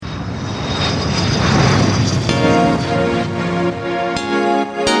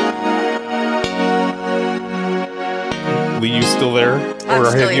still there, I'm or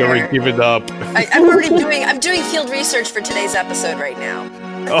still have you already here. given up? I'm doing field research for today's episode right now.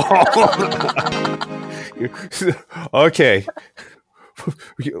 Okay.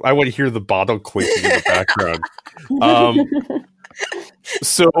 I want to hear the bottle clinking in the background.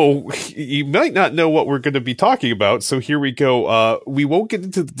 So you might not know what we're going to be talking about. So here we go. We won't get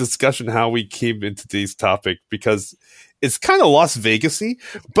into the discussion how we came into today's topic because it's kind of Las Vegas-y,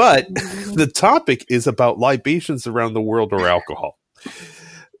 but the topic is about libations around the world or alcohol.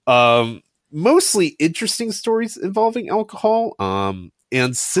 Mostly interesting stories involving alcohol.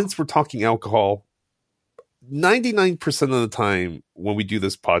 And since we're talking alcohol, 99% of the time when we do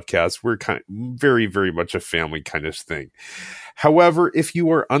this podcast, we're kind of very, very much a family kind of thing. However, if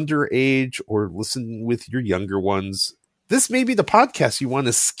you are underage or listen with your younger ones, this may be the podcast you want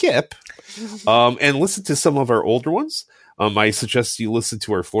to skip and listen to some of our older ones. I suggest you listen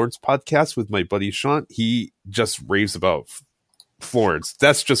to our Florence podcast with my buddy Sean. He just raves about Florence.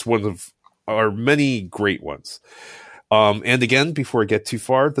 That's just one of our many great ones. And again, before I get too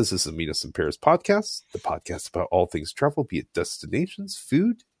far, this is the Meet Us in Paris podcast, the podcast about all things travel, be it destinations,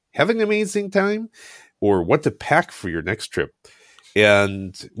 food, having an amazing time, or what to pack for your next trip.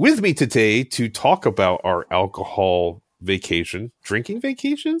 And with me today to talk about our alcohol vacation, drinking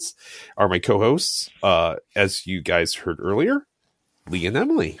vacations, are my co-hosts, as you guys heard earlier, Lee and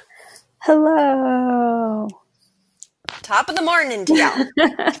Emily. Hello. Top of the morning to y'all.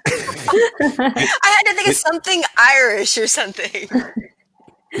 I had to think of something Irish or something.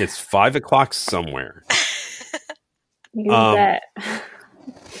 It's 5 o'clock somewhere. You bet.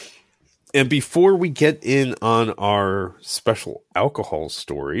 And before we get in on our special alcohol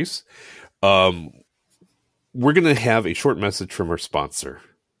stories, we're going to have a short message from our sponsor.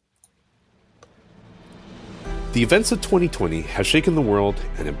 The events of 2020 have shaken the world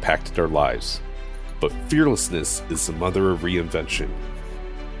and impacted our lives. But fearlessness is the mother of reinvention.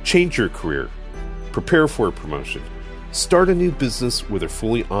 Change your career. Prepare for a promotion. Start a new business with our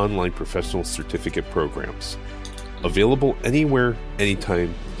fully online professional certificate programs. Available anywhere,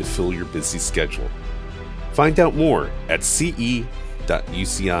 anytime to fill your busy schedule. Find out more at ce.uci.edu.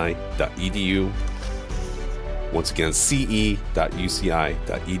 Once again, ce.uci.edu.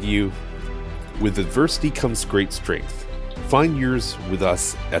 With adversity comes great strength. Find yours with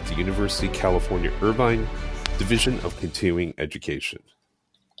us at the University of California, Irvine Division of Continuing Education.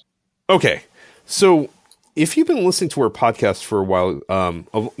 Okay, so if you've been listening to our podcast for a while, a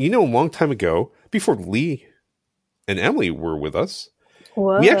long time ago, before Lee and Emily were with us,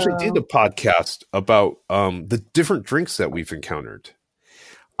 we actually did a podcast about the different drinks that we've encountered.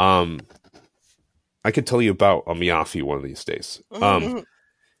 I could tell you about a Miafi one of these days.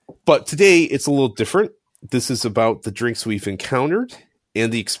 But today it's a little different. This is about the drinks we've encountered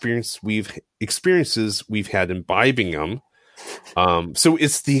and the experiences we've had imbibing them. So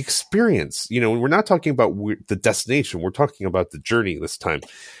it's the experience. We're not talking about the destination. We're talking about the journey this time.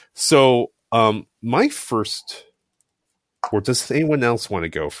 So my first, or does anyone else want to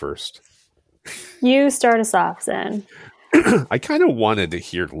go first? You start us off, Zen. I kind of wanted to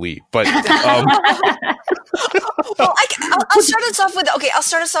hear Lee, but well, I'll start us off with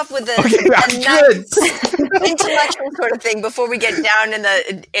the nice intellectual sort of thing before we get down in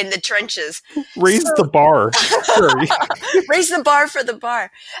the trenches. Raise the bar. Sorry. Raise the bar for the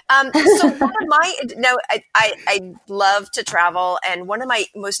bar. So one of I love to travel, and one of my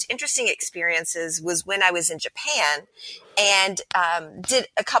most interesting experiences was when I was in Japan and did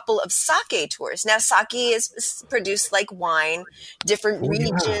a couple of sake tours. Now, sake is produced like wine. Different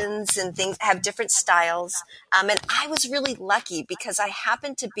regions and things have different styles. And I was really lucky because I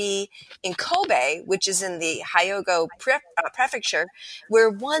happened to be in Kobe, which is in the Hyogo prefecture,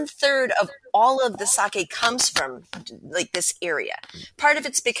 where 1/3 of all of the sake comes from, like, this area. Part of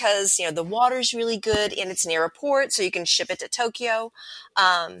it's because, the water's really good and it's near a port, so you can ship it to Tokyo.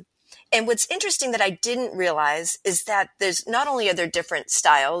 And what's interesting that I didn't realize is that there's not only are there different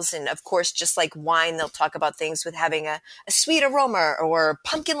styles, and of course, just like wine, they'll talk about things with having a sweet aroma or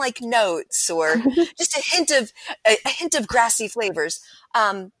pumpkin-like notes or just a hint of grassy flavors.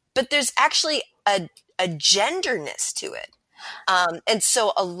 But there's actually a genderness to it. And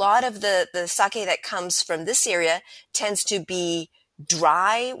so a lot of the sake that comes from this area tends to be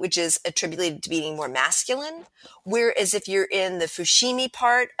dry, which is attributed to being more masculine. Whereas if you're in the Fushimi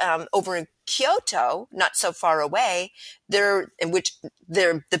part, over in Kyoto, not so far away, the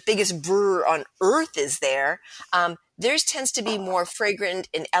biggest brewer on earth is there. Theirs tends to be more fragrant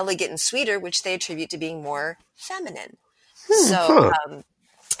and elegant and sweeter, which they attribute to being more feminine. So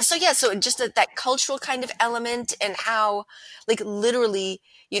so yeah, so just that cultural kind of element, and how, like, literally,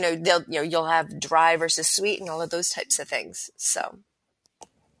 you'll have dry versus sweet and all of those types of things. So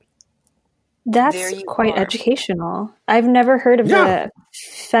there That's you quite are. educational. I've never heard of Yeah. the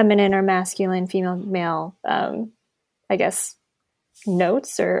feminine or masculine, female, male, I guess,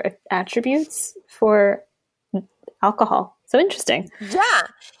 notes or attributes for alcohol. So interesting. Yeah.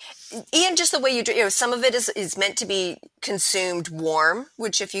 And just the way you drink, some of it is meant to be consumed warm,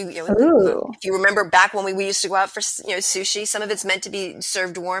 which if you, Ooh. if you remember back when we used to go out for, sushi, some of it's meant to be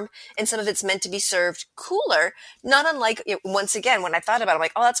served warm and some of it's meant to be served cooler. Not unlike, once again, when I thought about it, I'm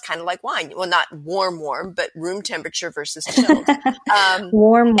like, oh, that's kind of like wine. Well, not warm, but room temperature versus chilled.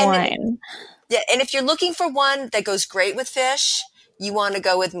 Warm and wine. Yeah. And if you're looking for one that goes great with fish, you want to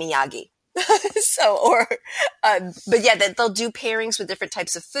go with Miyagi. But yeah, they'll do pairings with different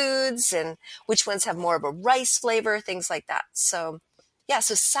types of foods and which ones have more of a rice flavor, things like that. So yeah,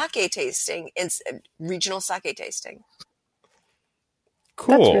 so sake tasting, it's regional sake tasting.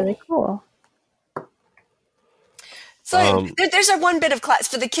 Cool. That's really cool. So there's our one bit of class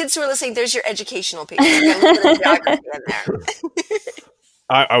for the kids who are listening. There's your educational piece. You got a little bit of geography in there.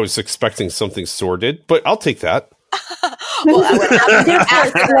 I was expecting something sordid, but I'll take that. Well, after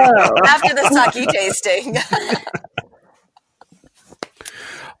the sake tasting.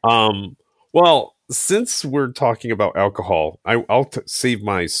 Well, since we're talking about alcohol, I'll save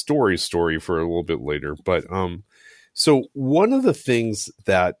my story for a little bit later. But so one of the things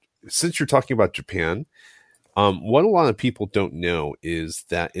that, since you're talking about Japan, what a lot of people don't know is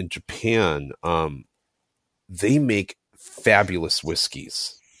that in Japan, they make fabulous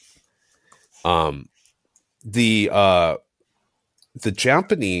whiskeys. The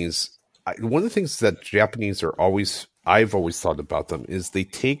Japanese, one of the things that Japanese I've always thought about them is they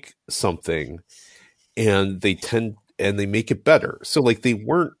take something and they make it better. So like they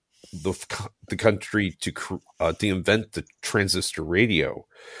weren't the country to invent the transistor radio,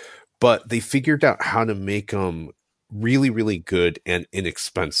 but they figured out how to make them really, really good and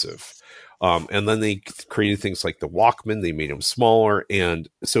inexpensive. And then they created things like the Walkman. They made them smaller. And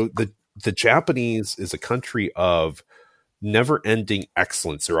so the Japanese is a country of never-ending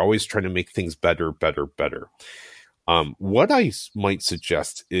excellence. They're always trying to make things better, better, better. What I might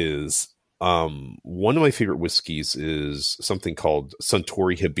suggest is one of my favorite whiskeys is something called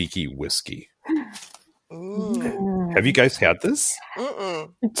Suntory Hibiki whiskey. Have you guys had this?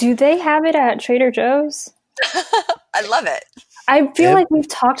 Mm-mm. Do they have it at Trader Joe's? I love it. I feel like we've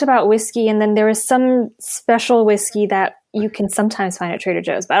talked about whiskey, and then there is some special whiskey that you can sometimes find at Trader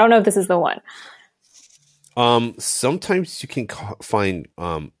Joe's, but I don't know if this is the one. Sometimes you can find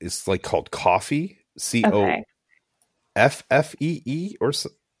it's like called coffee, COFFEE or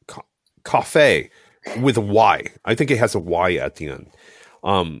coffee with a Y. I think it has a Y at the end.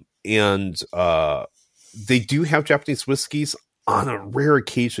 And they do have Japanese whiskeys. On a rare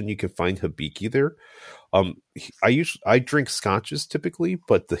occasion, you can find Hibiki there. I drink scotches typically,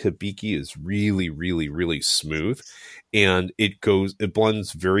 but the Hibiki is really, really, really smooth, and it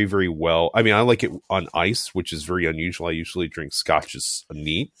blends very, very well. I mean, I like it on ice, which is very unusual. I usually drink scotches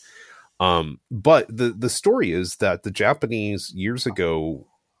neat. But the story is that the Japanese years ago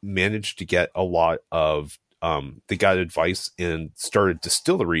managed to get a lot of they got advice and started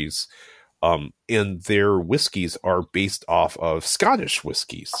distilleries. And their whiskeys are based off of Scottish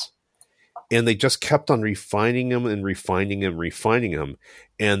whiskeys. And they just kept on refining them and refining them.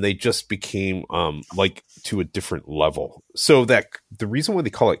 And they just became like to a different level. So that the reason why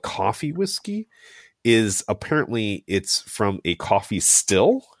they call it coffee whiskey is apparently it's from a coffee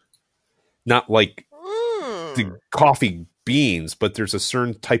still, not like the coffee beans, but there's a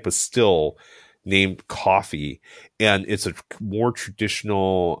certain type of still named coffee, and it's a more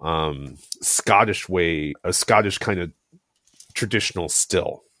traditional Scottish way, a Scottish kind of traditional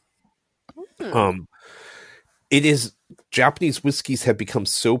still. It is, Japanese whiskeys have become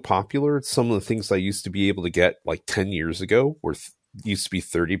so popular. Some of the things I used to be able to get like 10 years ago used to be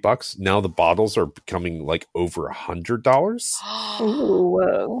 $30. Now the bottles are becoming like over $100. Ooh,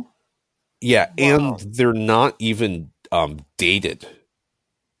 whoa. Yeah, Wow. and they're not even dated.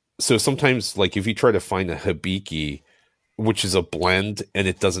 So sometimes, like, if you try to find a Hibiki, which is a blend, and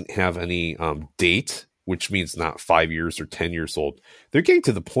it doesn't have any date, which means not 5 years or 10 years old, they're getting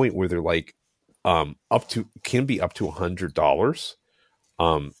to the point where they're like can be up to $100.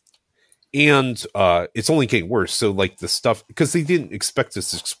 And it's only getting worse. So like the stuff, because they didn't expect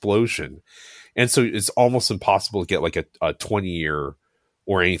this explosion, and so it's almost impossible to get like a 20-year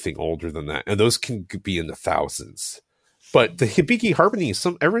or anything older than that, and those can be in the thousands. But the Hibiki Harmony,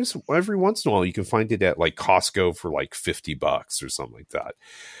 every once in a while, you can find it at like Costco for like $50 or something like that.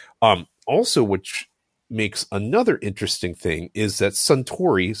 Also, which makes another interesting thing is that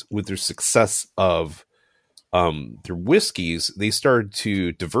Suntory's, with their success of their whiskeys, they started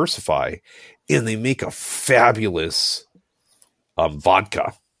to diversify, and they make a fabulous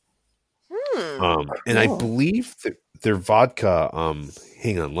vodka. And I believe that their vodka.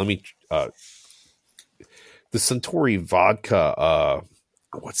 Hang on, let me. The Suntory vodka.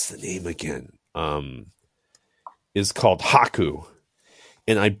 What's the name again? Is called Haku,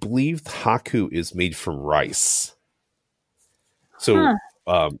 and I believe Haku is made from rice. So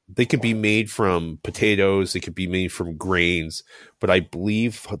they could be made from potatoes. They could be made from grains, but I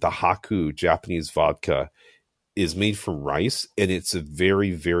believe the Haku Japanese vodka is made from rice, and it's a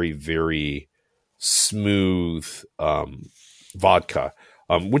very, very, very smooth vodka,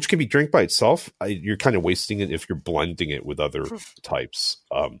 which can be drank by itself. You're kind of wasting it if you're blending it with other types.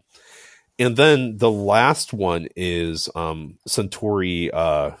 And then the last one is Suntory.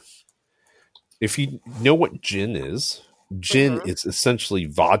 If you know what gin is essentially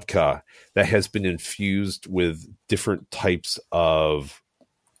vodka that has been infused with different types of,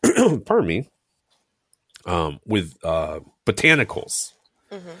 pardon me, with botanicals.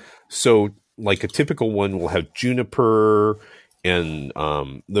 So like a typical one will have juniper and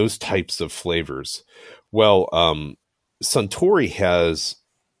those types of flavors. Well, Suntory has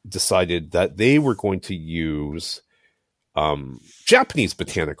decided that they were going to use Japanese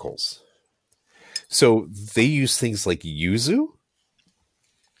botanicals. So they use things like yuzu.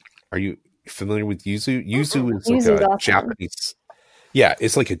 Are you familiar with yuzu? Yuzu is like a Japanese. Yeah,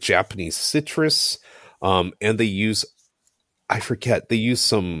 it's like a Japanese citrus. And they use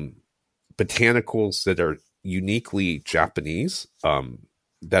some botanicals that are uniquely Japanese,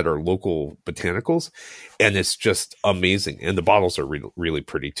 that are local botanicals. And it's just amazing. And the bottles are really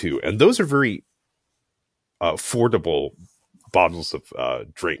pretty too. And those are very affordable bottles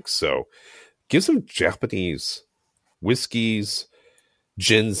of drinks. So give some Japanese whiskeys,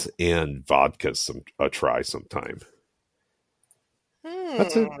 gins, and vodkas a try sometime.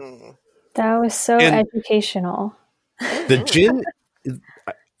 That's it. That was so educational. The gin,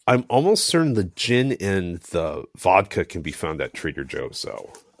 I'm almost certain the gin and the vodka can be found at Trader Joe's.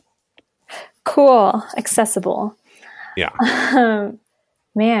 So cool, accessible. Yeah.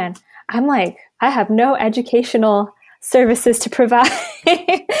 Man, I'm like, I have no educational services to provide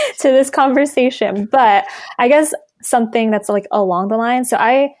to this conversation, but I guess something that's like along the line. So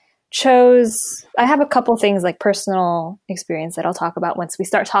I have a couple things like personal experience that I'll talk about once we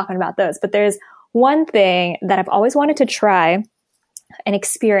start talking about those. But there's one thing that I've always wanted to try and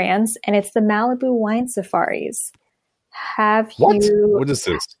experience, and it's the Malibu wine safaris. What is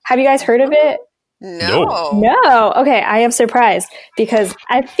this? Have you guys heard of it? No. Okay, I am surprised because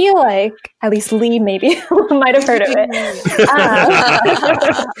I feel like at least Lee maybe might have heard of it.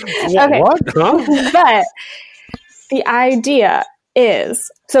 Okay. What? Huh? But the idea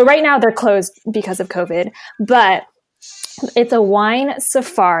is, so right now they're closed because of COVID, but it's a wine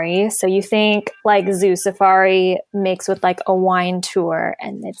safari. So you think like Zoo Safari mixed with like a wine tour,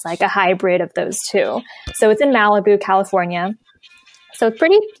 and it's like a hybrid of those two. So it's in Malibu, California. So it's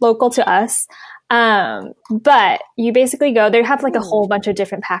pretty local to us. But you basically go, they have like a whole bunch of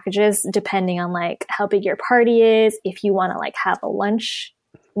different packages depending on like how big your party is. If you want to like have a lunch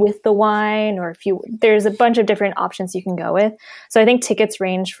with the wine, or there's a bunch of different options you can go with. So I think tickets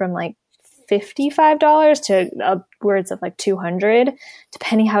range from like $55 to upwards of like $200,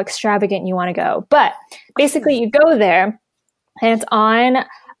 depending how extravagant you want to go. But basically you go there and it's on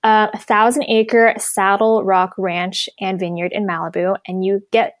a 1,000-acre Saddle Rock Ranch and Vineyard in Malibu. And you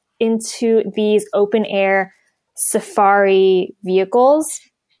get into these open air safari vehicles.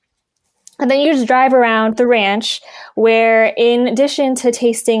 And then you just drive around the ranch where, in addition to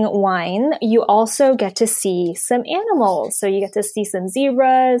tasting wine, you also get to see some animals. So you get to see some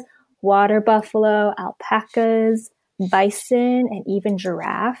zebras, water buffalo, alpacas, bison, and even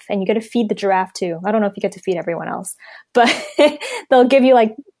giraffe. And you get to feed the giraffe too. I don't know if you get to feed everyone else, but they'll give you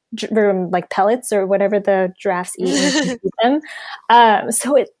like pellets or whatever the giraffes eat and you can feed them.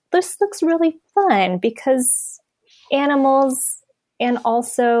 So this looks really fun because animals and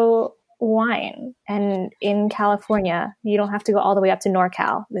also wine. And in California, you don't have to go all the way up to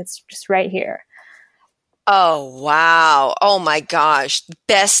NorCal. It's just right here. Oh, wow. Oh my gosh.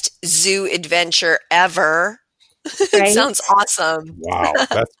 Best zoo adventure ever. Right? It sounds awesome. Wow,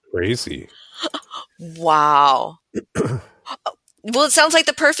 that's crazy. Wow. Well, it sounds like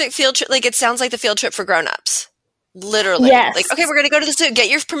the perfect field trip. Like, it sounds like the field trip for grown-ups. Literally. Yes. Like, okay, we're going to go to the zoo. Get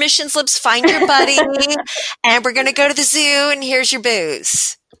your permission slips, find your buddy, and we're going to go to the zoo, and here's your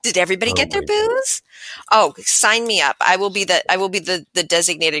booze. Did everybody get their booze? Oh, sign me up. I will be the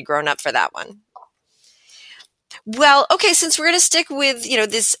designated grown-up for that one. Well, okay, since we're going to stick with,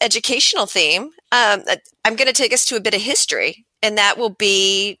 this educational theme, I'm going to take us to a bit of history, and that will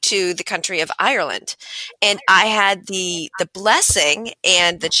be to the country of Ireland. And I had the blessing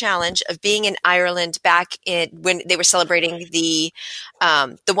and the challenge of being in Ireland back when they were celebrating the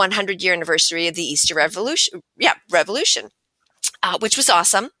 100-year anniversary of the Easter Revolution. Yeah, Revolution. Which was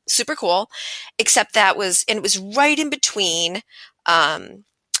awesome, super cool, except it was right in between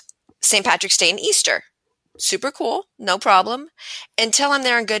St. Patrick's Day and Easter. Super cool, no problem, until I'm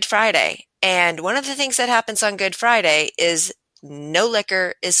there on Good Friday. And one of the things that happens on Good Friday is no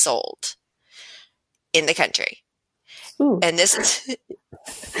liquor is sold in the country. Ooh. And this is,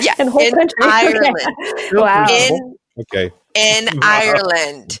 yeah, in Ireland. Okay. Wow. In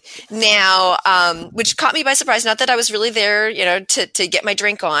Ireland now, which caught me by surprise. Not that I was really there, to get my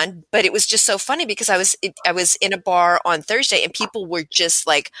drink on, but it was just so funny because I was in a bar on Thursday and people were just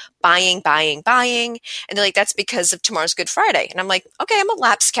like buying, and they're like, "That's because of tomorrow's Good Friday." And I'm like, "Okay, I'm a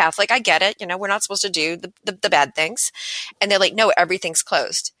lapsed Catholic. I get it. We're not supposed to do the bad things." And they're like, "No, everything's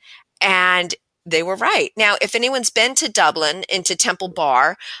closed." And they were right. Now, if anyone's been to Dublin, into Temple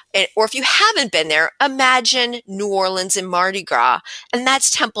Bar, or if you haven't been there, imagine New Orleans and Mardi Gras, and that's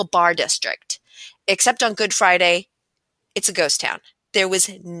Temple Bar District. Except on Good Friday, it's a ghost town. There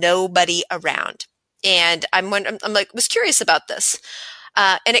was nobody around. And was curious about this.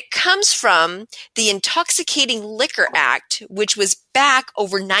 And it comes from the Intoxicating Liquor Act, which was back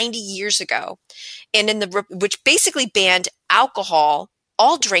over 90 years ago, and which basically banned alcohol,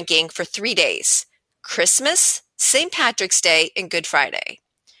 all drinking for 3 days: Christmas, St. Patrick's Day, and Good Friday.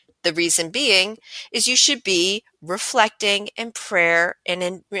 The reason being is you should be reflecting in prayer and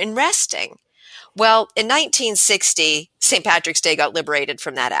in resting. Well, in 1960, St. Patrick's Day got liberated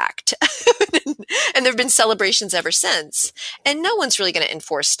from that act. And there have been celebrations ever since. And no one's really going to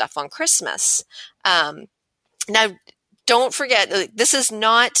enforce stuff on Christmas. Now, don't forget, this is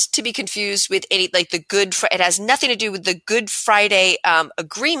not to be confused with it has nothing to do with the Good Friday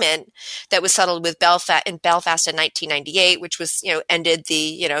agreement that was settled with Belfast in 1998, which was, ended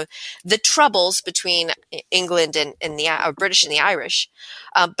the troubles between England and the British and the Irish.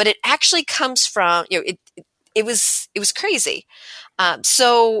 But it actually comes from, it was crazy.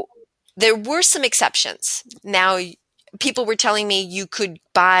 So there were some exceptions. Now, people were telling me you could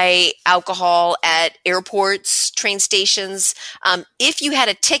buy alcohol at airports, train stations. If you had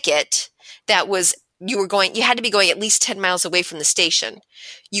a ticket that was, you had to be going at least 10 miles away from the station.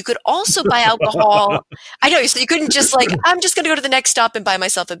 You could also buy alcohol. I know, so you couldn't just I'm just going to go to the next stop and buy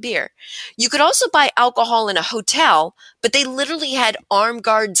myself a beer. You could also buy alcohol in a hotel, but they literally had armed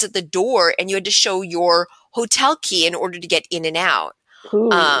guards at the door and you had to show your hotel key in order to get in and out.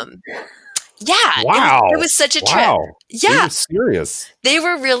 Yeah. Wow. It was such a trip. Wow. Yeah. They were serious. They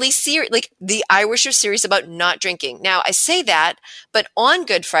were really serious. Like, the Irish are serious about not drinking. Now, I say that, but on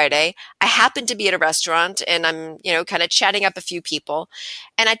Good Friday, I happened to be at a restaurant and I'm, kind of chatting up a few people.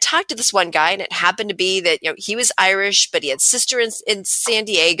 And I talked to this one guy, and it happened to be that, he was Irish, but he had sister in San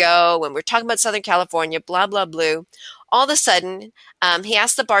Diego, and we're talking about Southern California, blah, blah, blue. All of a sudden, he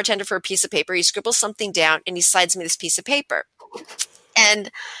asked the bartender for a piece of paper. He scribbles something down and he slides me this piece of paper.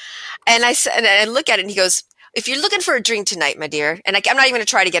 And I said, and I look at it and he goes, "If you're looking for a drink tonight, my dear," and I'm not even going to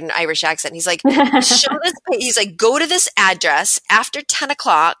try to get an Irish accent. He's like, he's like, "Go to this address after 10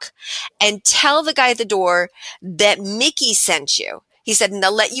 o'clock and tell the guy at the door that Mickey sent you." He said, "And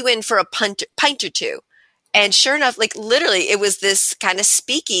they'll let you in for a pint or two." And sure enough, literally, it was this kind of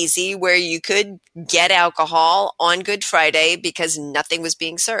speakeasy where you could get alcohol on Good Friday because nothing was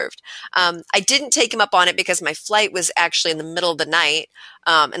being served. I didn't take him up on it because my flight was actually in the middle of the night.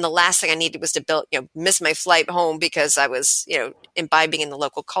 And the last thing I needed was to miss my flight home because I was, imbibing in the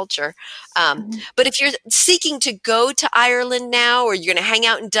local culture. But if you're seeking to go to Ireland now, or you're going to hang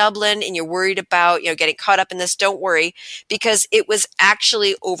out in Dublin and you're worried about, getting caught up in this, don't worry, because it was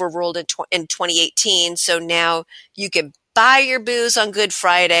actually overruled in 2018. So now you can buy your booze on Good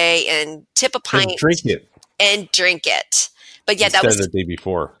Friday and tip a pint and drink it. But yeah, instead that was the day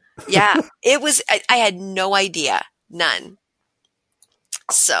before. Yeah, it was. I had no idea, none.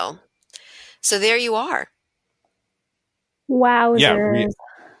 So there you are. Wow.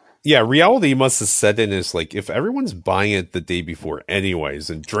 Reality must have set in as if everyone's buying it the day before anyways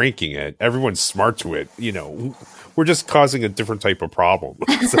and drinking it, everyone's smart to it. We're just causing a different type of problem.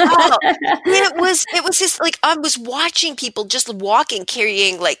 So, Oh, it was just like I was watching people just walking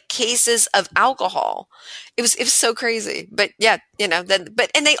carrying like cases of alcohol. It was so crazy. But yeah,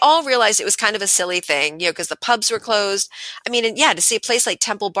 and they all realized it was kind of a silly thing, because the pubs were closed. I mean, and yeah, to see a place like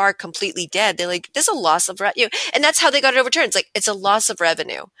Temple Bar completely dead, they're like, there's a loss of revenue. And that's how they got it overturned. It's like, it's a loss of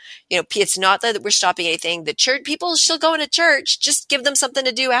revenue. It's not that we're stopping anything. The church people are still going to church. Just give them something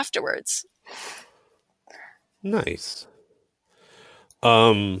to do afterwards. nice.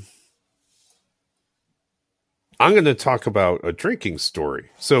 I'm going to talk about a drinking story.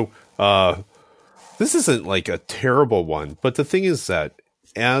 So, this isn't like a terrible one, but the thing is that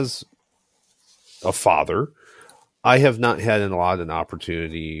as a father, I have not had a lot of an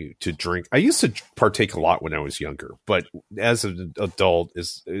opportunity to drink. I used to partake a lot when I was younger, but as an adult,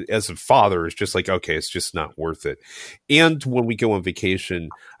 as a father, it's just like, okay, it's just not worth it. And when we go on vacation,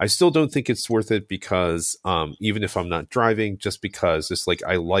 I still don't think it's worth it because even if I'm not driving, just because it's like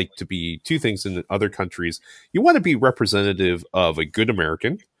I like to be two things in other countries. You want to be representative of a good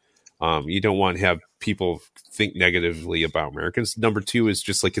American. You don't want to have people think negatively about Americans. Number two is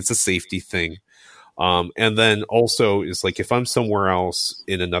just like it's a safety thing. And then also is like if I'm somewhere else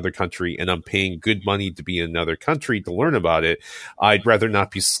in another country and I'm paying good money to be in another country to learn about it, I'd rather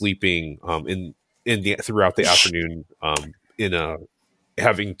not be sleeping throughout the afternoon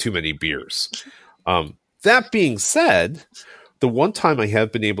having too many beers. That being said, the one time I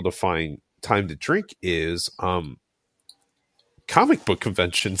have been able to find time to drink is comic book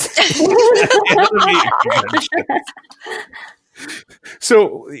conventions. Anime conventions.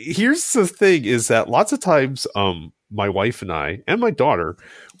 So here's the thing is that lots of times my wife and I and my daughter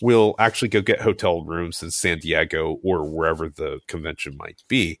will actually go get hotel rooms in San Diego or wherever the convention might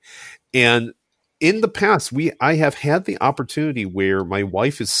be. And in the past, I have had the opportunity where my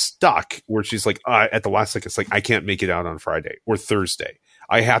wife is stuck where she's like, at the last second, it's like, I can't make it out on Friday or Thursday.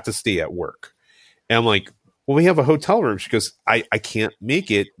 I have to stay at work. And I'm like, well, we have a hotel room. She goes, I can't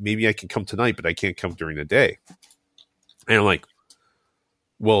make it. Maybe I can come tonight, but I can't come during the day. And I'm like,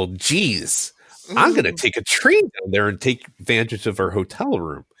 well, geez, I'm going to take a train down there and take advantage of our hotel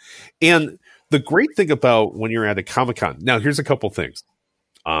room. And the great thing about when you're at a Comic-Con, now here's a couple things.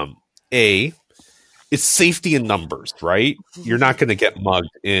 A, it's safety in numbers, right? You're not going to get mugged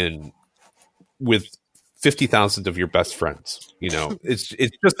in with 50,000 of your best friends. It's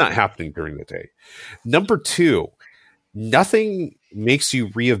just not happening during the day. Number two, nothing makes you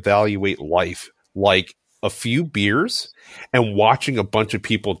reevaluate life like a few beers and watching a bunch of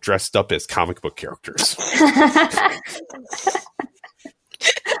people dressed up as comic book characters. I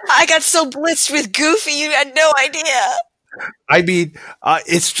got so blitzed with Goofy, you had no idea. I mean,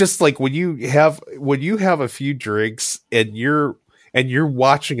 it's just like when you have a few drinks and you're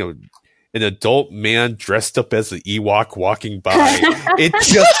watching an adult man dressed up as an Ewok walking by, it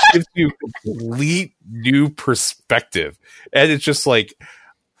just gives you complete new perspective. And it's just like,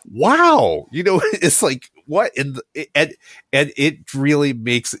 wow, it's like, what? And it really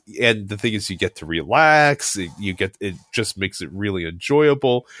makes, and the thing is you get to relax, it just makes it really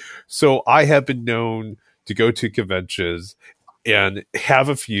enjoyable. So I have been known to go to conventions and have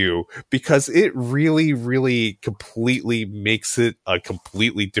a few because it really, really completely makes it a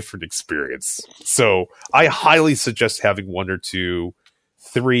completely different experience. So I highly suggest having 1 or 2,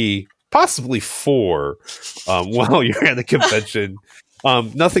 3, possibly 4 while you're at a convention.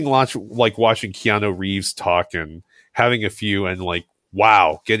 Nothing like watching Keanu Reeves talk and having a few and like,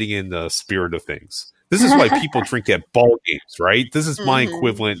 wow, getting in the spirit of things. This is why people drink at ball games, right? This is my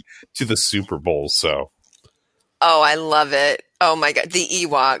equivalent to the Super Bowl. So, oh, I love it. Oh my God, the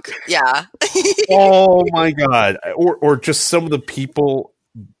Ewok, yeah. Oh my God, or just some of the people.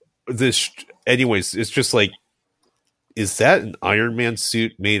 Anyways, it's just like, is that an Iron Man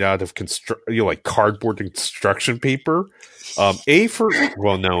suit made out of like cardboard and construction paper? A for,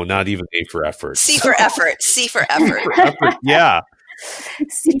 well, no, not even A for effort. C for effort. C for effort. Yeah.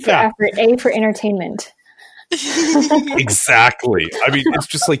 C for effort. A for entertainment. Exactly. I mean, it's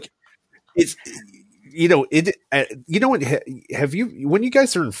just like, it's, what, have you, when you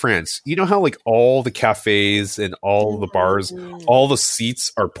guys are in France, how like all the cafes and all the bars, all the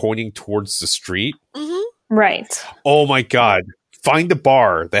seats are pointing towards the street? Mm-hmm. Right. Oh my God. Find a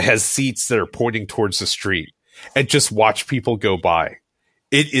bar that has seats that are pointing towards the street and just watch people go by.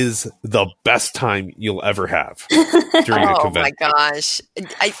 It is the best time you'll ever have during a convention. Oh my gosh.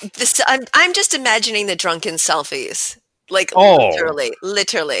 I'm just imagining the drunken selfies. Like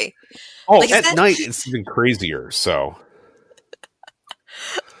literally. Oh, like, at night it's even crazier. So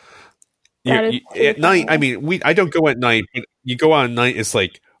at night, I mean, I don't go at night, but you go out at night. It's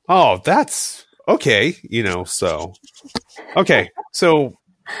like, oh, that's okay, so okay, so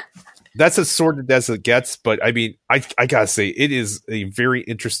that's as sorted as it gets. But I mean, I gotta say, it is a very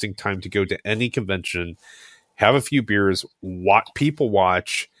interesting time to go to any convention, have a few beers, people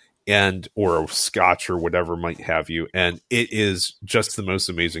watch, and or a scotch or whatever might have you, and it is just the most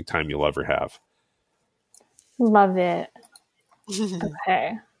amazing time you'll ever have. Love it.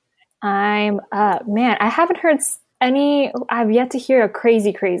 Okay, I'm up. Man, I haven't heard I've yet to hear a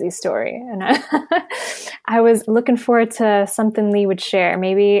crazy story, and I was looking forward to something Lee would share.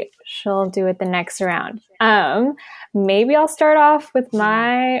 Maybe she'll do it the next round. Maybe I'll start off with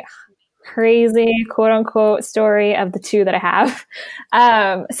my crazy quote unquote story of the two that I have.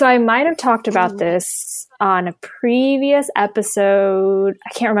 So I might have talked about this on a previous episode. I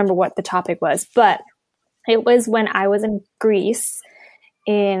can't remember what the topic was, but it was when I was in Greece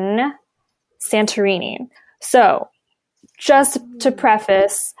in Santorini. So just to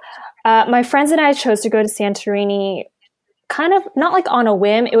preface, my friends and I chose to go to Santorini kind of not like on a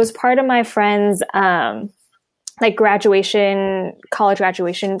whim. It was part of my friend's like college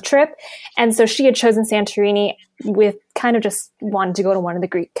graduation trip. And so she had chosen Santorini with kind of just wanted to go to one of the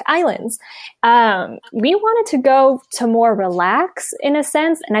Greek islands. We wanted to go to more relax in a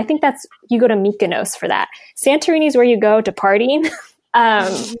sense. And I think you go to Mykonos for that. Santorini is where you go to party.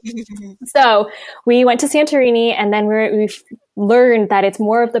 So we went to Santorini, and then we learned that it's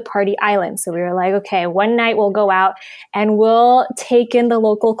more of the party island. So we were like, okay, one night we'll go out and we'll take in the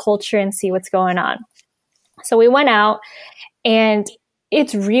local culture and see what's going on. So we went out, and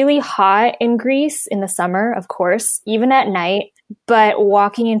it's really hot in Greece in the summer, of course, even at night. But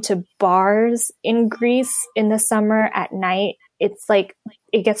walking into bars in Greece in the summer at night, it's like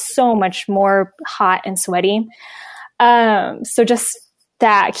it gets so much more hot and sweaty. So just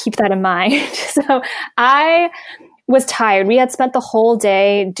keep that in mind. So I was tired. We had spent the whole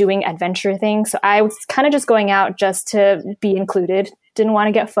day doing adventure things. So I was kind of just going out just to be included. Didn't want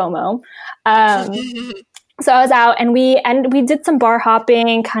to get FOMO. So I was out, and we did some bar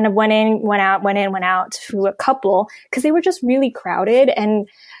hopping, kind of went in, went out to a couple because they were just really crowded, and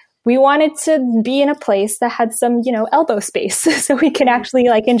we wanted to be in a place that had some, elbow space so we could actually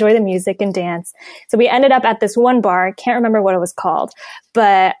like enjoy the music and dance. So we ended up at this one bar. I can't remember what it was called,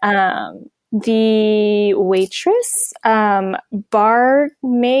 but the waitress,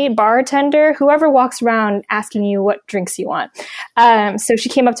 bartender, whoever walks around asking you what drinks you want. So she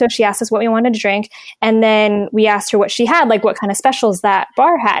came up to us, she asked us what we wanted to drink. And then we asked her what she had, like what kind of specials that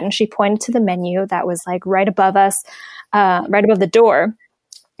bar had. And she pointed to the menu that was like right above us, right above the door.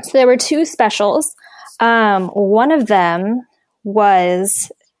 So there were two specials. One of them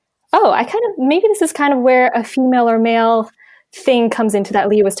was, maybe this is kind of where a female or male thing comes into that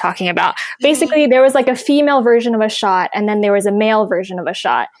Lee was talking about. Basically, there was like a female version of a shot, and then there was a male version of a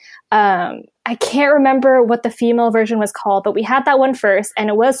shot. I can't remember what the female version was called, but we had that one first, and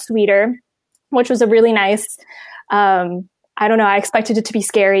it was sweeter, which was a really nice, I don't know, I expected it to be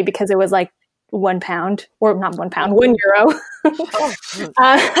scary because it was like £1, or not £1, €1.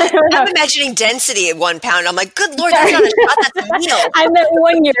 I'm imagining density at £1. I'm like, good Lord, that's not a shot, that's a meal. I meant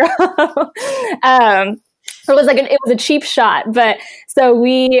 €1. It was a cheap shot, but so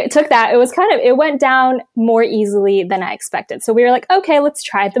we took that. It went down more easily than I expected. So we were like, okay, let's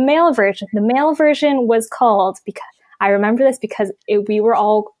try the male version. The male version was called, because I remember this because we were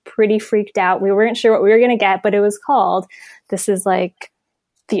all pretty freaked out. We weren't sure what we were going to get, but it was called, this is like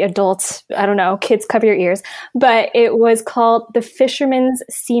the adults, I don't know, kids cover your ears, but it was called the Fisherman's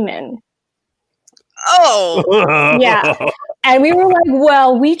Seaman. Oh, yeah. And we were like,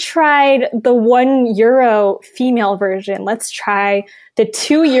 well, we tried the €1 female version. Let's try the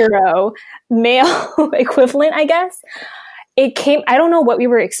 €2 male equivalent, I guess. I don't know what we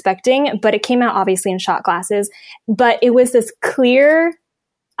were expecting, but it came out obviously in shot glasses, but it was this clear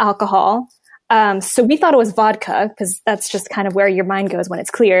alcohol. So we thought it was vodka because that's just kind of where your mind goes when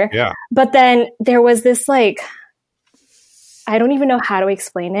it's clear. Yeah. But then there was this I don't even know how to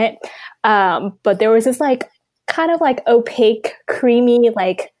explain it. But there was this kind of opaque, creamy,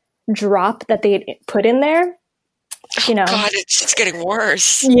 drop that they had put in there. God, it's getting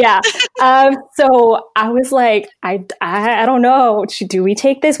worse. Yeah. So I was like, I don't know. Do we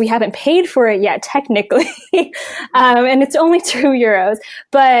take this? We haven't paid for it yet, technically. And it's only €2.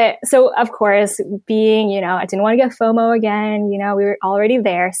 But so of course, being, I didn't want to get FOMO again. We were already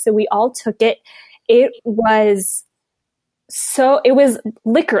there. So we all took it. It was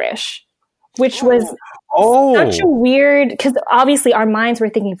licorice, which was such a weird, because obviously our minds were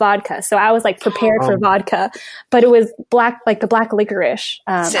thinking vodka. So I was prepared for vodka, but it was the black licorice.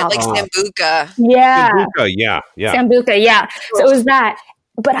 Sambuca. Yeah. Sambuca, yeah. Sambuca, yeah. So it was that.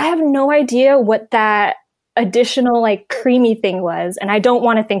 but I have no idea what that additional like creamy thing was. And I don't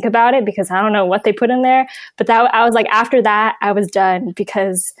want to think about it because I don't know what they put in there. But that I was like, after that, I was done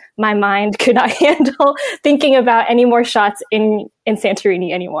because my mind could not handle thinking about any more shots in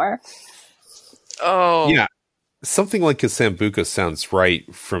Santorini anymore. Oh. Yeah. Something like a Sambuca sounds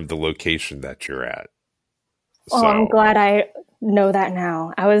right from the location that you're at. Oh, I'm glad I know that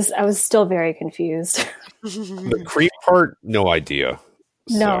now. I was still very confused. The cream part, no idea.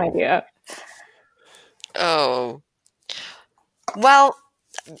 No idea. Oh. Well,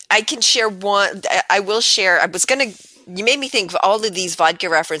 I can share one. I will share. You made me think of all of these vodka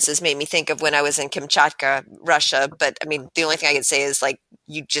references made me think of when I was in Kamchatka, Russia. But I mean, the only thing I can say is like,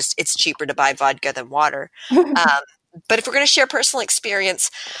 it's cheaper to buy vodka than water. But if we're going to share personal experience,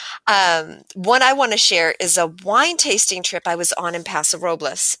 one I want to share is a wine tasting trip I was on in Paso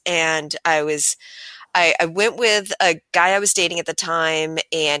Robles. And I went with a guy I was dating at the time,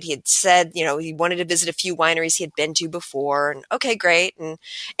 and he had said, he wanted to visit a few wineries he had been to before. And okay, great. And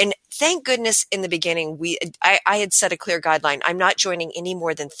thank goodness in the beginning, I had set a clear guideline. I'm not joining any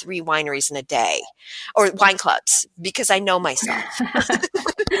more than 3 wineries in a day or wine clubs because I know myself.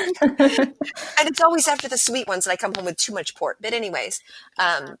 And it's always after the sweet ones that I come home with too much port. But anyways,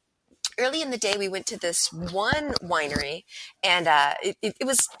 early in the day, we went to this one winery, and it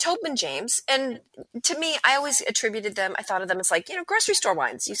was Tobin James. And to me, I always attributed them. I thought of them as like, grocery store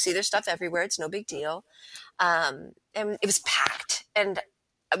wines. You see their stuff everywhere. It's no big deal. And it was packed, and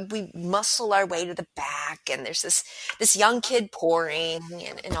we muscle our way to the back, and there's this young kid pouring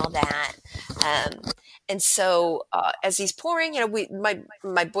and all that. And so as he's pouring,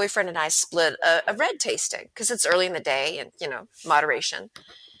 my boyfriend and I split a red tasting because it's early in the day and, moderation.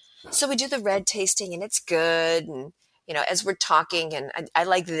 So we do the red tasting, and it's good. And, as we're talking, and I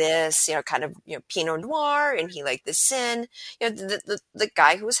like this, kind of, Pinot Noir, and he liked the Sin. The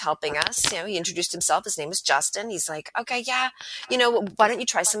guy who was helping us, he introduced himself. His name is Justin. He's like, okay, yeah, why don't you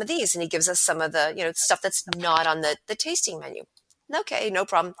try some of these? And he gives us some of the, stuff that's not on the tasting menu. Okay, no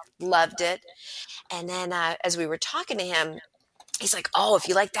problem. Loved it. And then as we were talking to him, he's like, oh, if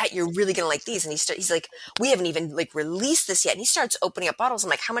you like that, you're really going to like these. And he's like, we haven't even released this yet. And he starts opening up bottles. I'm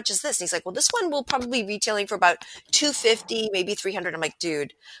like, how much is this? And he's like, well, this one will probably be retailing for about $250, maybe $300. I'm like,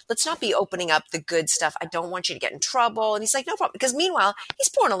 dude, let's not be opening up the good stuff. I don't want you to get in trouble. And he's like, no problem. Because meanwhile, he's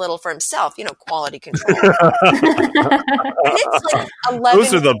pouring a little for himself, quality control. And it's like 11.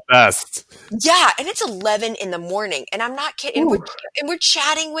 Those are the best. Yeah. And it's 11 in the morning. And I'm not kidding. And we're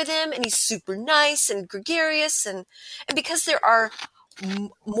chatting with him, and he's super nice and gregarious. And because there are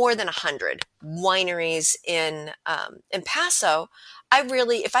more than 100 wineries in Paso,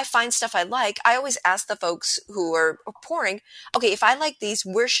 if I find stuff I like, I always ask the folks who are pouring, okay, if I like these,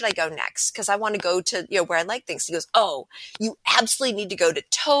 where should I go next? Because I want to go to, where I like things. He goes, oh, you absolutely need to go to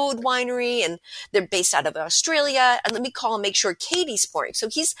Toad Winery, and they're based out of Australia. And let me call and make sure Katie's pouring. So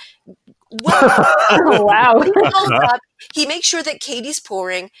he's wow. He makes sure that Katie's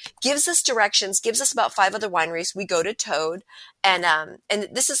pouring, gives us directions, gives us about 5 other wineries. We go to Toad, and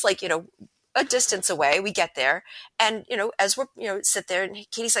this is like, a distance away. We get there, and as we're sit there, and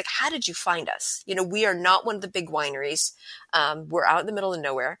Katie's like, how did you find us? We are not one of the big wineries. We're out in the middle of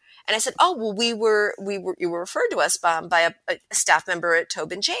nowhere. And I said, oh, well, you were referred to us by a staff member at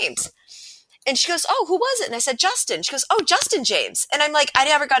Tobin James. And she goes, oh, who was it? And I said, Justin. She goes, oh, Justin James. And I'm like, I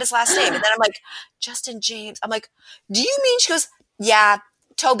never got his last name. And then I'm like, Justin James. I'm like, do you mean? She goes, yeah,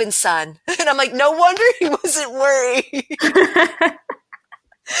 Tobin's son. And I'm like, no wonder he wasn't worried.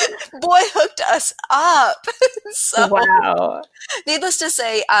 Boy hooked us up. So, wow. Needless to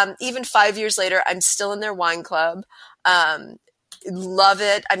say, even 5 years later, I'm still in their wine club. Love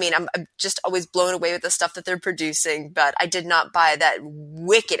it. I mean, I'm just always blown away with the stuff that they're producing, but I did not buy that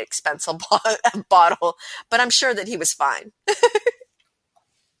wicked expensive bottle, but I'm sure that he was fine.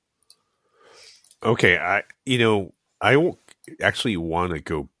 Okay. I actually want to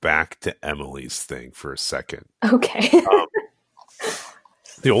go back to Emily's thing for a second. Okay.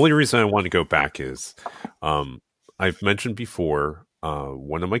 The only reason I want to go back is, I've mentioned before,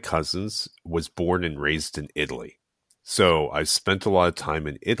 one of my cousins was born and raised in Italy. So I spent a lot of time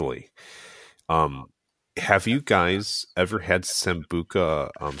in Italy. Have you guys ever had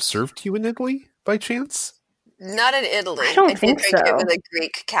Sambuca served to you in Italy by chance? Not in Italy. I don't think did drink so. it with a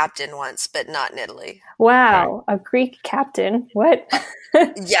Greek captain once, but not in Italy. Wow. Okay. A Greek captain. What?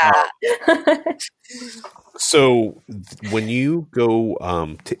 Yeah. So when you go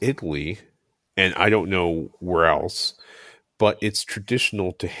to Italy, and I don't know where else, but it's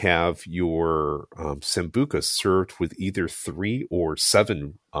traditional to have your Sambuca served with either 3 or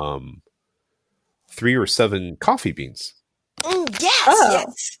 7 coffee beans. Mm. Yes, Oh.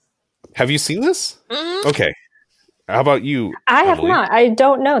 yes. Have you seen this? Mhm. Okay. How about you? I have Emily? not. I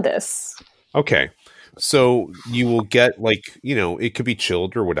don't know this. Okay. So you will get it could be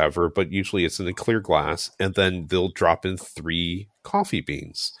chilled or whatever, but usually it's in a clear glass, and then they'll drop in 3 coffee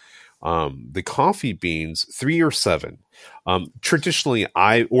beans. The coffee beans, 3 or 7. Traditionally,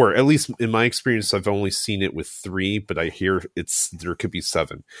 or at least in my experience, I've only seen it with 3, but I hear there could be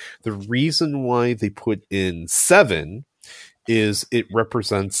 7. The reason why they put in 7 is it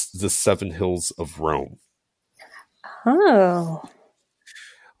represents the 7 hills of Rome. Oh.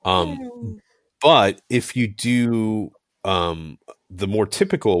 But if you do the more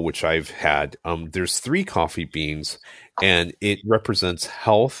typical, which I've had, there's 3 coffee beans, and it represents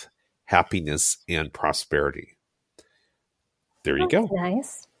health, happiness, and prosperity. There you go.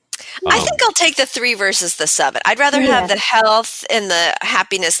 Nice. I think I'll take the 3 versus the 7. I'd rather have the health and the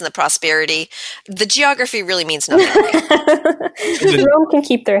happiness and the prosperity. The geography really means nothing. Rome can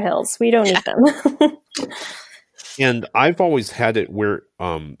keep their hills. We don't need them. And I've always had it where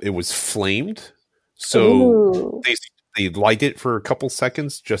it was flamed. So they light it for a couple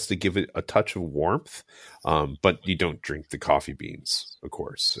seconds just to give it a touch of warmth. But you don't drink the coffee beans, of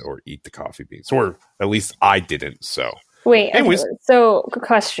course, or eat the coffee beans. Or at least I didn't, so... Wait, anyways. Okay. So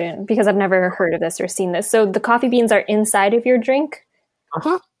question, because I've never heard of this or seen this. So the coffee beans are inside of your drink,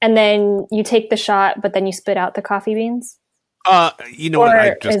 and then you take the shot, but then you spit out the coffee beans? You know what?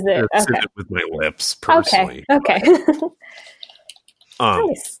 I just is it- sip it with my lips, personally. Okay.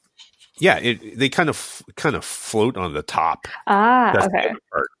 Nice. Yeah, they kind of float on the top. That's the other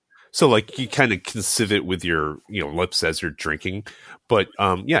part. So like you kind of can sieve it with your lips as you're drinking. But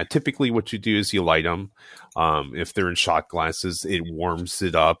typically what you do is you light them. If they're in shot glasses, it warms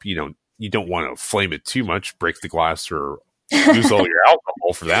it up. You don't want to flame it too much, break the glass, or lose all your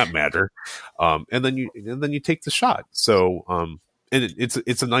alcohol for that matter. And then you take the shot. So and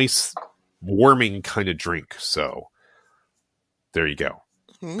it's a nice warming kind of drink. So there you go.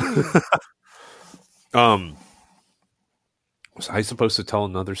 Was I supposed to tell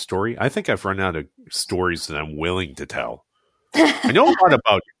another story? I think I've run out of stories that I'm willing to tell. I know a lot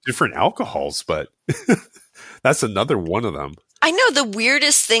about different alcohols, but that's another one of them. I know the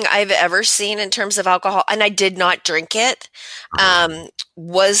weirdest thing I've ever seen in terms of alcohol, and I did not drink it,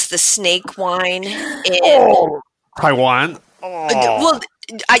 was the snake wine in Taiwan. Well,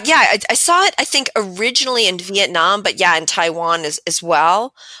 I saw it, I think, originally in Vietnam, but in Taiwan as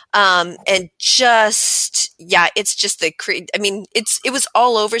well. And just, it's just it was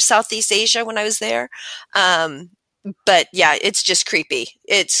all over Southeast Asia when I was there. But it's just creepy.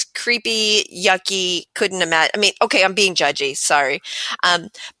 It's creepy, yucky, couldn't imagine. I mean, okay, I'm being judgy, sorry.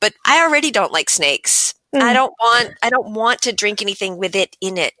 But I already don't like snakes. I don't want to drink anything with it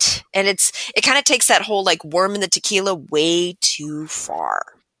in it. And it kind of takes that whole like worm in the tequila way too far.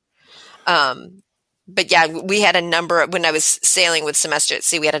 But we had a number when I was sailing with Semester at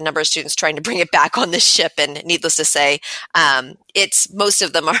Sea, we had a number of students trying to bring it back on the ship. And needless to say, most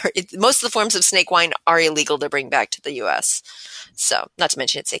of the forms of snake wine are illegal to bring back to the U.S. So not to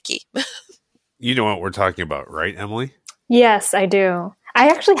mention it's icky. You know what we're talking about, right, Emily? Yes, I do. I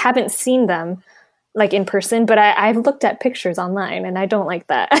actually haven't seen them like in person, but I've looked at pictures online and I don't like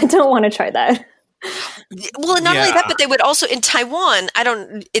that. I don't want to try that. Well, not only that, but they would also in Taiwan. I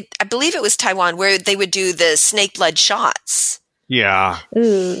believe it was Taiwan where they would do the snake blood shots. Yeah.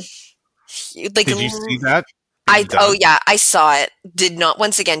 Ooh. Like, did you see that? I saw it. Did not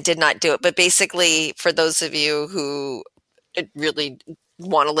do it. But basically, for those of you who really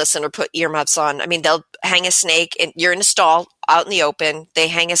want to listen or put earmuffs on, I mean, they'll hang a snake and you're in a stall out in the open. They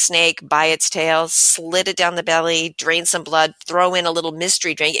hang a snake by its tail, slit it down the belly, drain some blood, throw in a little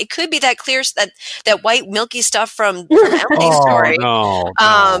mystery drink. It could be that clear, that white milky stuff from Emily's story. No.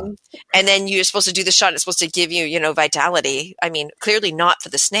 And then you're supposed to do the shot. And it's supposed to give you, vitality. I mean, clearly not for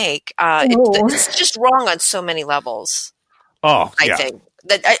the snake. It's just wrong on so many levels. Oh, I think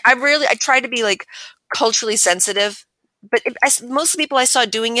that I try to be like culturally sensitive. But most of the people I saw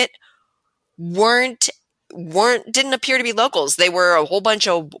doing it didn't appear to be locals. They were a whole bunch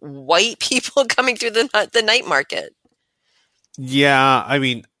of white people coming through the night market. Yeah, I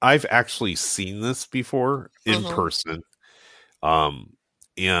mean, I've actually seen this before in person, and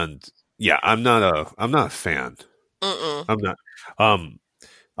I'm not a fan. I'm not.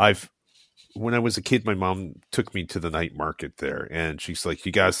 When I was a kid, my mom took me to the night market there, and she's like,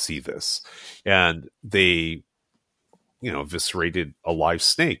 "You guys see this," and they eviscerated a live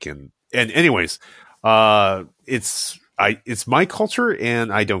snake. And anyways, it's my culture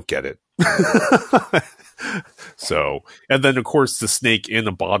and I don't get it. So, and then of course the snake in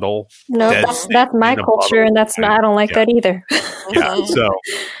a bottle. No, that's my culture, and that's not, I don't like that either. Yeah. So,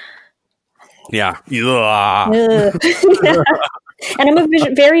 yeah. And I'm a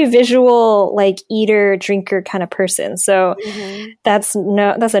very visual, like eater, drinker kind of person. So that's a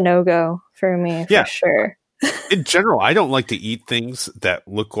no-go for me, for sure. In general, I don't like to eat things that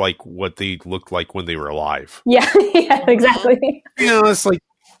look like what they looked like when they were alive. Yeah, exactly. It's like,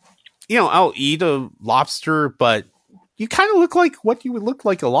 I'll eat a lobster, but you kind of look like what you would look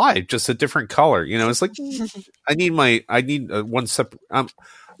like alive, just a different color. It's like I need one separate. I'm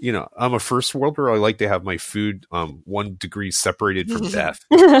a first worlder. I like to have my food 1 degree separated from death.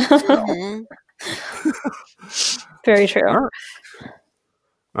 Very true.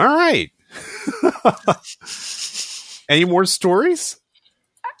 All right. Any more stories?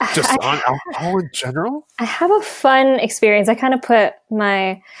 Just on alcohol in general? I have a fun experience. I kind of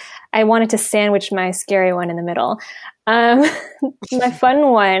I wanted to sandwich my scary one in the middle. My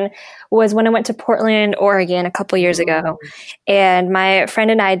fun one was when I went to Portland, Oregon a couple years ago, and my friend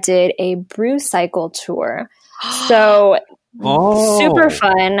and I did a brew cycle tour. So super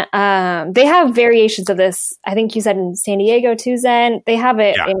fun. They have variations of this. I think you said in San Diego too, Zen. They have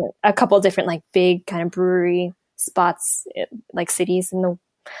it in a couple different like big kind of brewery spots, like cities in the,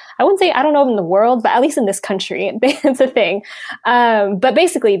 I wouldn't say, I don't know in the world, but at least in this country, it's a thing. But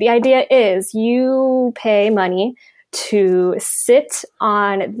basically the idea is you pay money to sit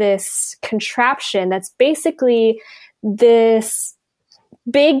on this contraption that's basically this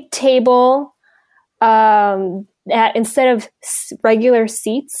big table, that instead of regular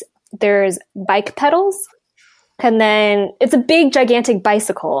seats, there's bike pedals. And then it's a big, gigantic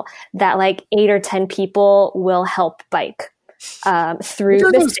bicycle that like 8 or 10 people will help bike through.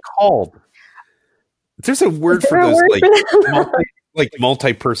 What are those called? There's a word for those,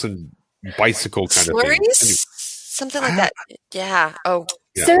 multi-person bicycle kind of thing. Anyway. Something like that. Yeah. Oh.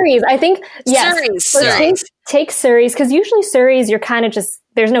 Yeah. Surreys. I think, yes. Surreys. Take Surreys, because usually Surreys, you're kind of just,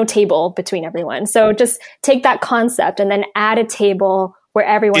 there's no table between everyone. So just take that concept and then add a table where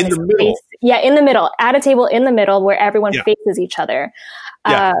everyone is in the middle. Add a table in the middle where everyone faces each other.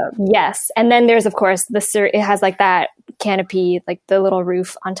 Yes. And then there's, of course, it has like that canopy, like the little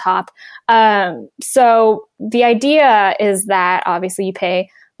roof on top. So the idea is that obviously you pay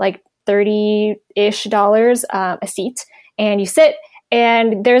like $30-ish a seat and you sit,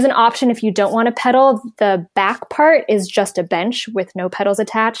 and there's an option if you don't want to pedal. The back part is just a bench with no pedals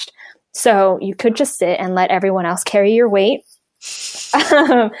attached. So you could just sit and let everyone else carry your weight.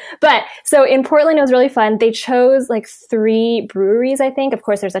 But so in Portland, it was really fun. They chose like 3 breweries, I think. Of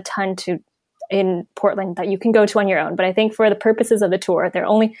course, there's a ton in Portland that you can go to on your own. But I think for the purposes of the tour, they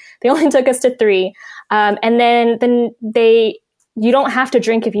only took us to 3. And then you don't have to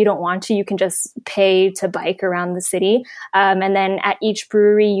drink if you don't want to. You can just pay to bike around the city. And then at each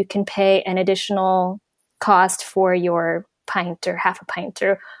brewery, you can pay an additional cost for your pint or half a pint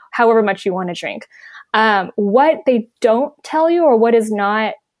or however much you want to drink. What they don't tell you, or what is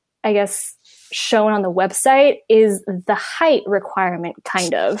not, I guess, shown on the website, is the height requirement,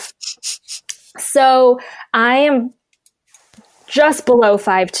 kind of. So I am just below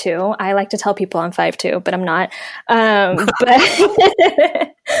 5'2". I like to tell people I'm 5'2", but I'm not.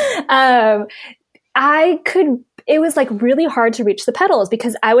 It was like really hard to reach the pedals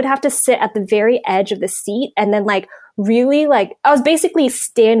because I would have to sit at the very edge of the seat and then like really like, I was basically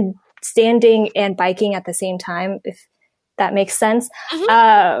standing and biking at the same time, if that makes sense.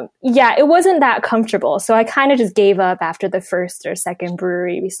 It wasn't that comfortable. So I kind of just gave up after the first or second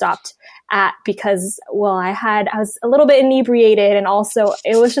brewery we stopped at because, well, I was a little bit inebriated and also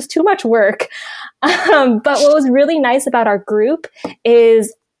it was just too much work. But what was really nice about our group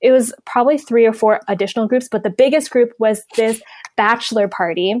is it was probably 3 or 4 additional groups, but the biggest group was this bachelor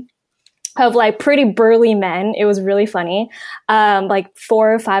party of like pretty burly men. It was really funny. Like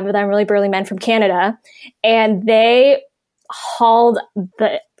 4 or 5 of them really burly men from Canada. And they hauled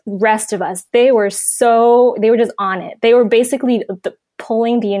the rest of us. They were just on it. They were basically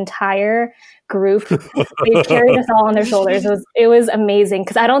pulling the entire group. They carried us all on their shoulders. It was amazing.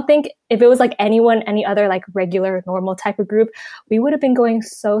 Cause I don't think if it was like any other like regular, normal type of group, we would have been going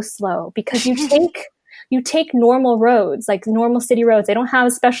so slow because you take normal roads, like normal city roads. They don't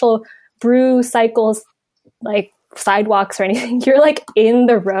have special brew cycles, like sidewalks or anything. You're like in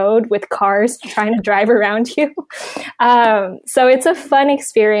the road with cars trying to drive around you. So it's a fun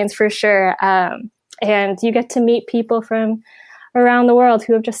experience for sure. And you get to meet people from around the world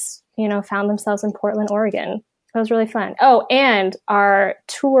who have just, found themselves in Portland, Oregon. That was really fun. Oh, and our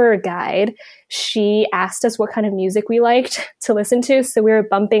tour guide, she asked us what kind of music we liked to listen to. So we were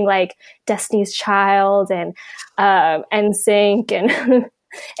bumping like Destiny's Child and NSYNC, and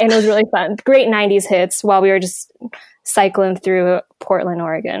and it was really fun. Great 90s hits while we were just cycling through Portland,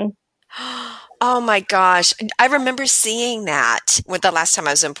 Oregon. Oh my gosh. I remember seeing that with the last time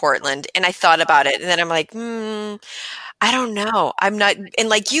I was in Portland, and I thought about it, and then I'm like, I don't know. I'm not, and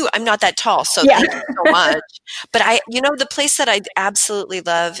like you, I'm not that tall. So Yeah. thank you so much. But the place that I absolutely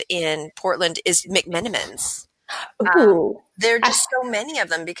love in Portland is McMenamins. Ooh. There are just so many of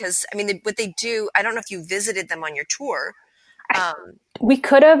them because, I mean, what they do, I don't know if you visited them on your tour. We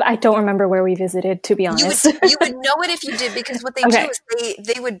could have. I don't remember where we visited, to be honest. You would know it if you did, because what they do is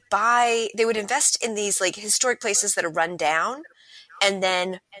they would invest in these like historic places that are run down, and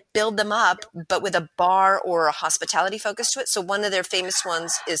then build them up, but with a bar or a hospitality focus to it. So one of their famous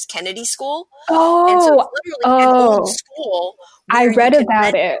ones is Kennedy School. Oh, and so it's literally an old school. I read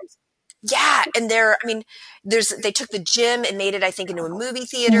about it. Yeah, and they took the gym and made it, I think, into a movie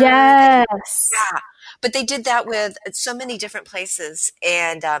theater. Yes. Yeah, but they did that with so many different places,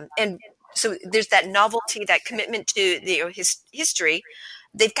 and so there's that novelty, that commitment to the history.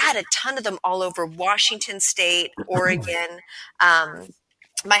 They've got a ton of them all over Washington State, Oregon.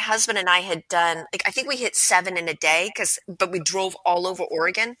 My husband and I had done, like, I think we hit 7 in a day, but we drove all over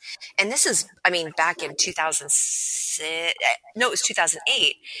Oregon. And this is, back in 2006, no, it was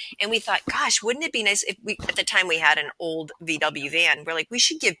 2008. And we thought, gosh, wouldn't it be nice if at the time we had an old VW van. We're like, we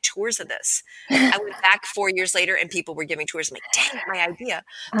should give tours of this. I went back 4 years later and people were giving tours. I'm like, dang it, my idea.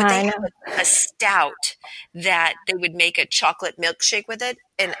 But they had a stout that they would make a chocolate milkshake with it.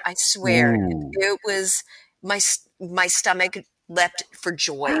 And I swear, it was my stomach leapt for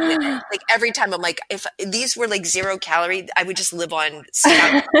joy with it. Like every time I'm like, if these were like 0 calorie, I would just live on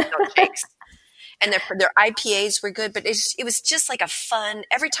stout milkshakes. And their IPAs were good, but it was just like a fun,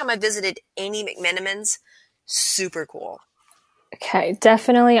 every time I visited any McMenamins, super cool. Okay,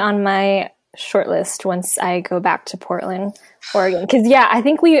 definitely on my short list once I go back to Portland, Oregon. Because I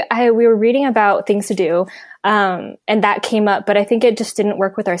think we were reading about things to do, and that came up, but I think it just didn't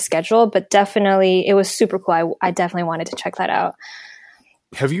work with our schedule. But definitely, it was super cool. I definitely wanted to check that out.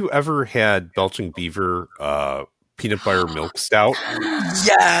 Have you ever had Belching Beaver peanut butter milk stout?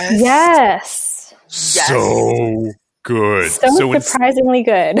 Yes. So good. So surprisingly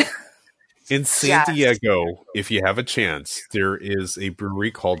good. In San Diego, if you have a chance, there is a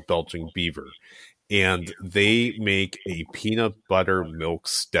brewery called Belching Beaver, and they make a peanut butter milk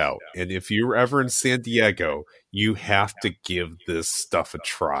stout. And if you're ever in San Diego, you have to give this stuff a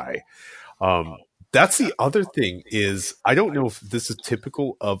try. That's the other thing is, I don't know if this is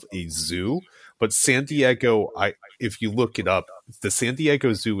typical of a zoo, but San Diego, if you look it up, the San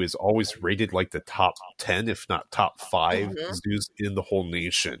Diego Zoo is always rated like the top 10, if not top 5 zoos in the whole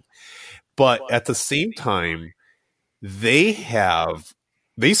nation. But at the same time, they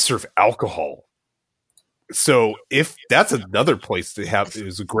serve alcohol. So if that's another place to have, it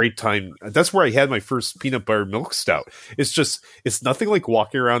was a great time. That's where I had my first peanut butter milk stout. It's nothing like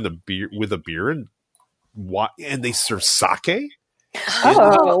walking around with a beer and they serve sake.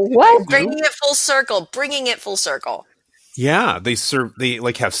 Oh, what? Bringing it full circle. Yeah, they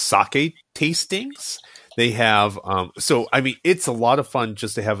have sake tastings. They have, it's a lot of fun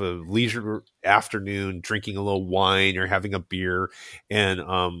just to have a leisure afternoon, drinking a little wine or having a beer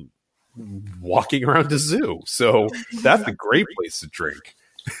and walking around the zoo. So that's a great place to drink.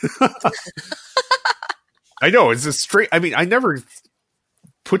 I know, it's a straight, I never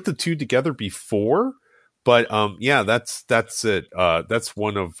put the two together before, but that's it. That's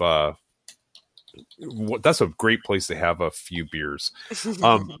one of, that's a great place to have a few beers.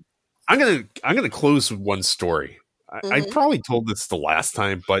 I'm gonna close with one story. I probably told this the last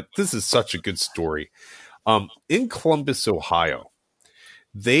time, but this is such a good story. In Columbus, Ohio,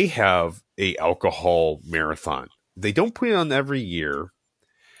 they have a alcohol marathon. They don't put it on every year,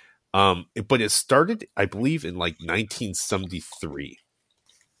 but it started, I believe, in like 1973.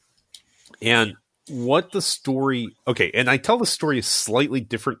 And what the story? Okay, and I tell the story slightly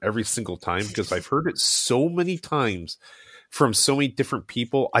different every single time because I've heard it so many times from so many different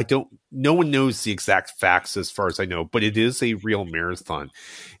people. No one knows the exact facts as far as I know, but it is a real marathon.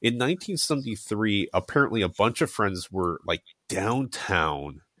 In 1973, apparently a bunch of friends were like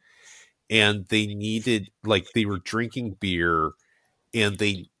downtown and they needed, they were drinking beer and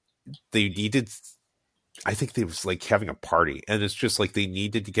they needed, I think they was like having a party, and it's just like they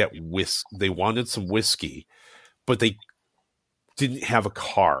needed to get they wanted some whiskey, but they didn't have a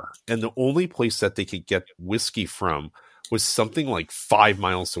car. And the only place that they could get whiskey from was something like 5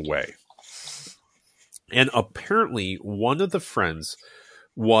 miles away. And apparently one of the friends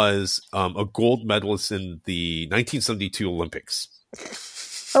was a gold medalist in the 1972 Olympics.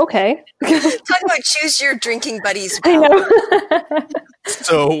 Okay. Talk about choose your drinking buddies. I know.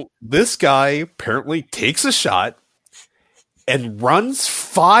 So this guy apparently takes a shot and runs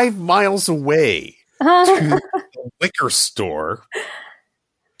 5 miles away to the liquor store,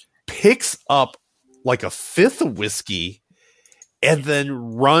 picks up like a fifth of whiskey, and then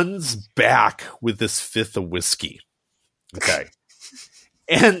runs back with this fifth of whiskey. Okay.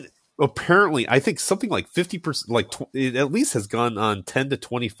 And apparently, I think something like 50%, like it at least has gone on 10 to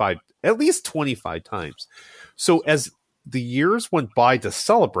 25, at least 25 times. So as the years went by to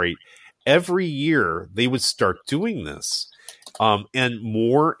celebrate, every year they would start doing this. And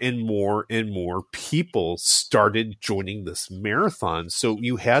more people started joining this marathon. So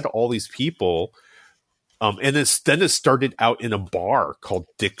you had all these people. And then it started out in a bar called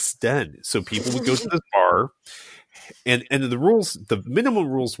Dick's Den. So people would go to this bar, and the rules, the minimum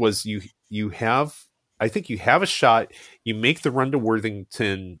rules was you have a shot, you make the run to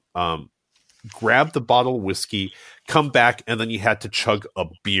Worthington, grab the bottle of whiskey, come back, and then you had to chug a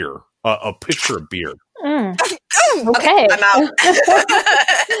beer, a pitcher of beer. Okay. I'm out.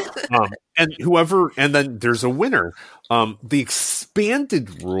 And then there's a winner. The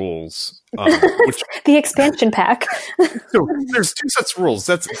expanded rules, which the expansion pack. so there's 2 sets of rules.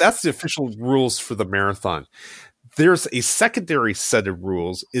 That's the official rules for the marathon. There's a secondary set of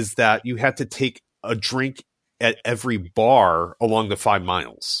rules is that you had to take a drink at every bar along the 5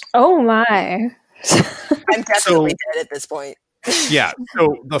 miles. Oh my. I'm definitely dead at this point. Yeah.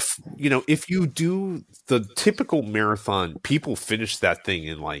 So if you do the typical marathon, people finish that thing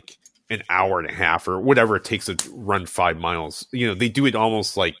in like an hour and a half or whatever it takes to run 5 miles. They do it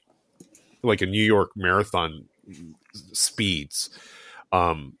almost like a New York marathon speeds.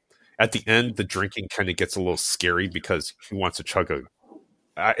 At the end, the drinking kind of gets a little scary because he wants to chug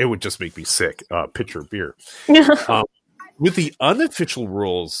it would just make me sick. Pitcher of beer. With the unofficial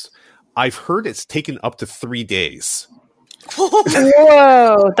rules, I've heard it's taken up to 3 days.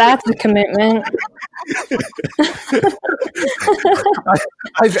 Whoa, that's a commitment.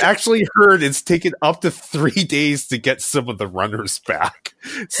 I've actually heard it's taken up to 3 days to get some of the runners back.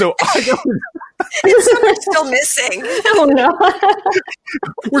 So I don't. We're still missing. Oh no.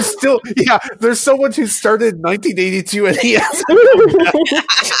 We're still, there's someone who started in 1982 and he hasn't.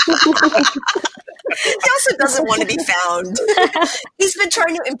 He also doesn't want to be found. He's been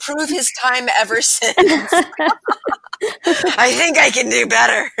trying to improve his time ever since. I think I can do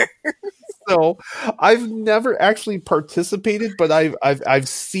better. So I've never actually participated, but I've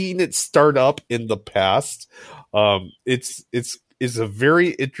seen it start up in the past. It's a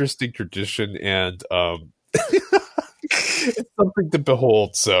very interesting tradition, and it's something to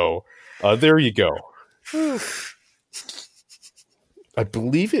behold. So there you go. I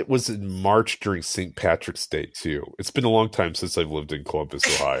believe it was in March during St. Patrick's Day too. It's been a long time since I've lived in Columbus,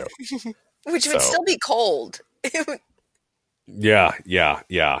 Ohio. Which would still be cold.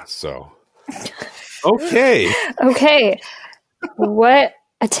 Yeah. So, okay. What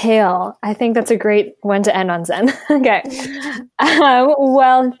a tale. I think that's a great one to end on, Zen. Okay.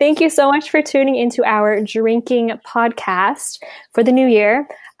 Well, thank you so much for tuning into our drinking podcast for the new year.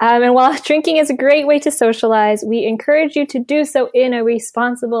 And while drinking is a great way to socialize, we encourage you to do so in a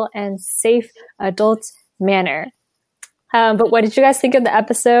responsible and safe adult manner. But what did you guys think of the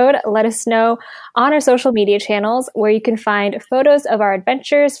episode? Let us know on our social media channels, where you can find photos of our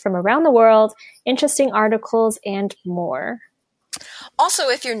adventures from around the world, interesting articles, and more. Also,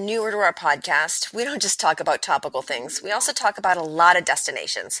 if you're newer to our podcast, we don't just talk about topical things. We also talk about a lot of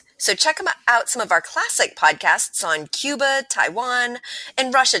destinations. So check out some of our classic podcasts on Cuba, Taiwan,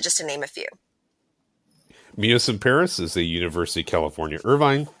 and Russia, just to name a few. Meet Us in Paris is a University of California,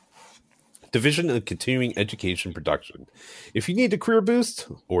 Irvine Division of Continuing Education Production. If you need a career boost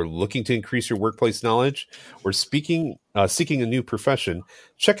or looking to increase your workplace knowledge or seeking a new profession,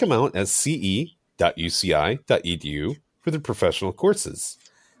 check them out at ce.uci.edu for their professional courses.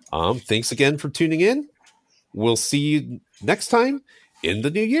 Thanks again for tuning in. We'll see you next time in the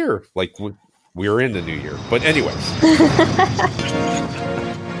new year. Like we're in the new year. But anyways.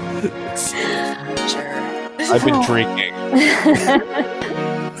 Sure. I've been drinking.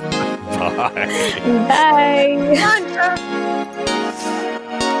 Bye. Bye. Mantra.